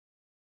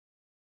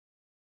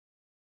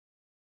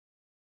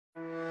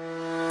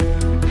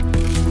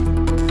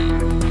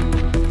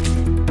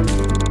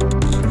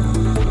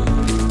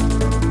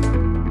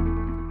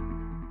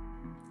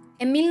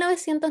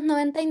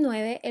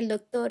1999, el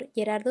doctor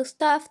Gerard't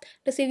Hooft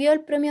recibió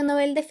el Premio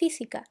Nobel de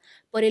Física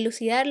por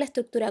elucidar la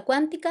estructura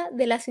cuántica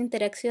de las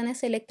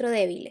interacciones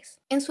electrodébiles.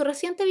 En su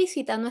reciente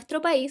visita a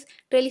nuestro país,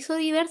 realizó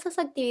diversas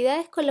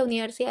actividades con la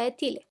Universidad de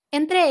Chile,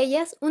 entre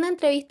ellas una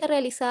entrevista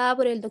realizada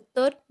por el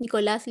doctor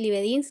Nicolás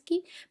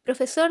Libedinsky,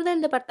 profesor del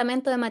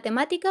Departamento de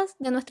Matemáticas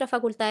de nuestra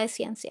Facultad de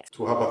Ciencias.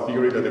 To have a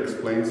theory that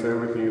explains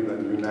everything, that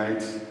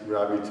unites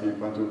gravity,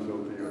 quantum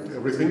field theory,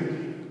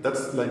 everything,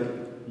 that's like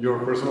your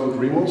personal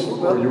dream also,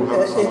 or you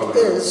have some other?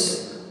 It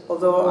is,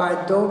 although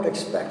I don't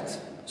expect,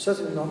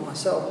 certainly not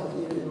myself, but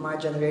even in my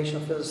generation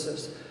of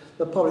physicists,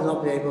 they'll probably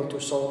not be able to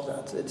solve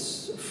that.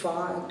 It's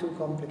far too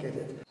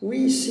complicated.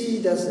 We see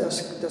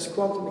there's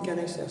quantum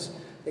mechanics, there's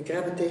the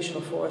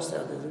gravitational force,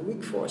 there are the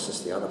weak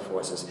forces, the other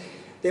forces.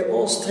 They're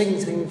all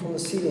strings hanging from the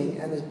ceiling,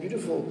 and this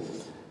beautiful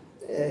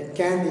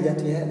candy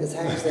that we have that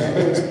hangs there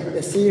is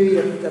the theory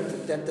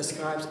that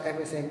describes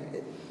everything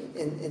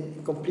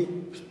in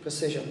complete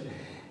precision.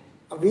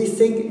 We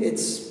think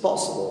it's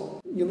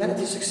possible.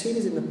 Humanity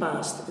succeeded in the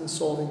past in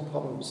solving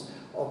problems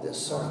of this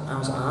sort. I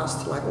was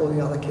asked, like all the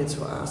other kids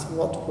were asked,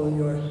 what will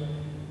your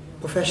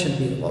profession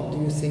be? What do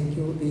you think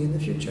you will be in the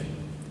future?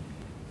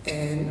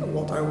 And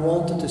what I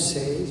wanted to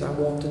say is I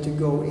wanted to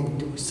go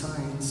into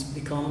science,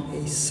 become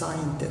a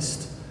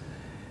scientist,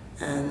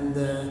 and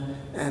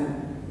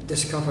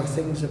discover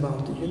things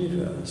about the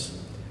universe.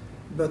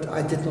 But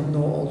I did not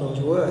know all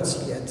those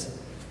words yet.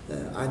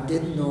 I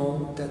did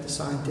know that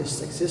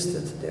scientists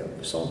existed.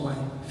 Some of my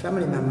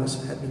family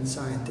members had been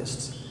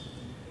scientists.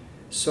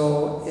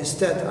 So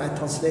instead I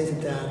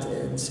translated that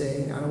and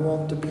saying, I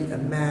want to be a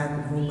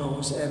man who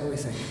knows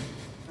everything.